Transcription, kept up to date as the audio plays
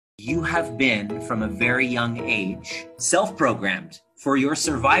You have been, from a very young age, self-programmed for your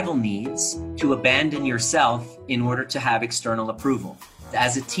survival needs to abandon yourself in order to have external approval.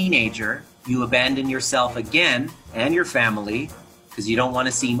 As a teenager, you abandon yourself again and your family because you don't want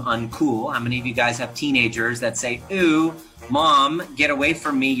to seem uncool. How many of you guys have teenagers that say, "Ooh, mom, get away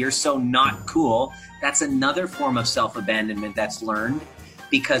from me, you're so not cool"? That's another form of self-abandonment that's learned,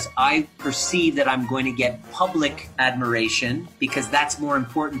 because I perceive that I'm going to get public admiration because that's more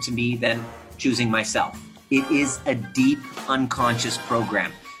important to me than choosing myself. It is a deep unconscious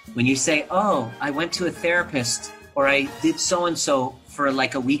program. When you say, "Oh, I went to a therapist," or "I did so-and-so for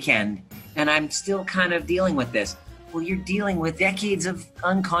like a weekend and I'm still kind of dealing with this." Well, you're dealing with decades of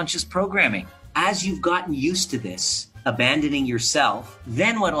unconscious programming. As you've gotten used to this, abandoning yourself,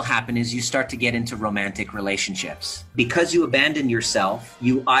 then what will happen is you start to get into romantic relationships. Because you abandon yourself,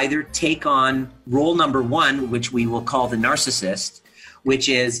 you either take on role number one, which we will call the narcissist, which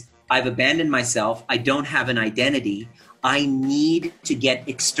is, I've abandoned myself, I don't have an identity, I need to get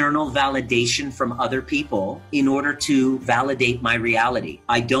external validation from other people in order to validate my reality.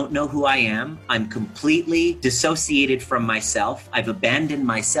 I don't know who I am. I'm completely dissociated from myself. I've abandoned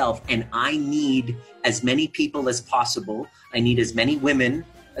myself, and I need as many people as possible. I need as many women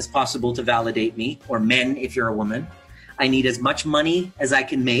as possible to validate me, or men if you're a woman. I need as much money as I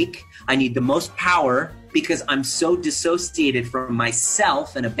can make. I need the most power because I'm so dissociated from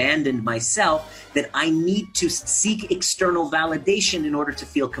myself and abandoned myself that I need to seek external validation in order to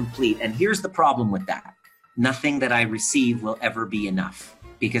feel complete. And here's the problem with that. Nothing that I receive will ever be enough,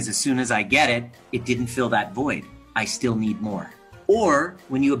 because as soon as I get it, it didn't fill that void. I still need more. Or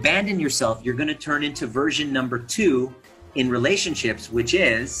when you abandon yourself, you're going to turn into version number two in relationships, which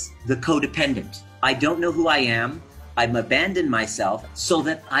is the codependent. I don't know who I am. I've abandoned myself so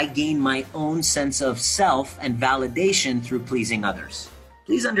that I gain my own sense of self and validation through pleasing others.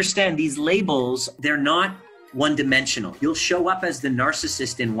 Please understand, these labels, they're not one-dimensional. You'll show up as the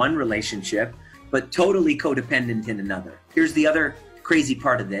narcissist in one relationship, but totally codependent in another. Here's the other crazy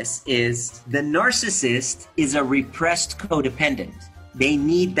part of this is the narcissist is a repressed codependent. They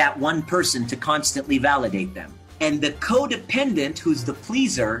need that one person to constantly validate them. And the codependent, who's the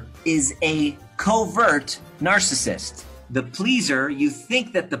pleaser, is a covert narcissist. The pleaser, you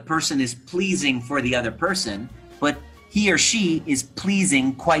think that the person is pleasing for the other person, but he or she is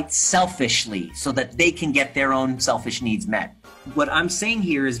pleasing quite selfishly so that they can get their own selfish needs met. What I'm saying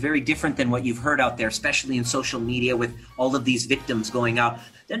here is very different than what you've heard out there, especially in social media with all of these victims going out.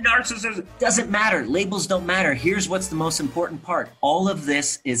 The narcissist doesn't matter. Labels don't matter. Here's what's the most important part. All of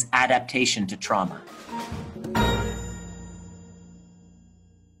this is adaptation to trauma.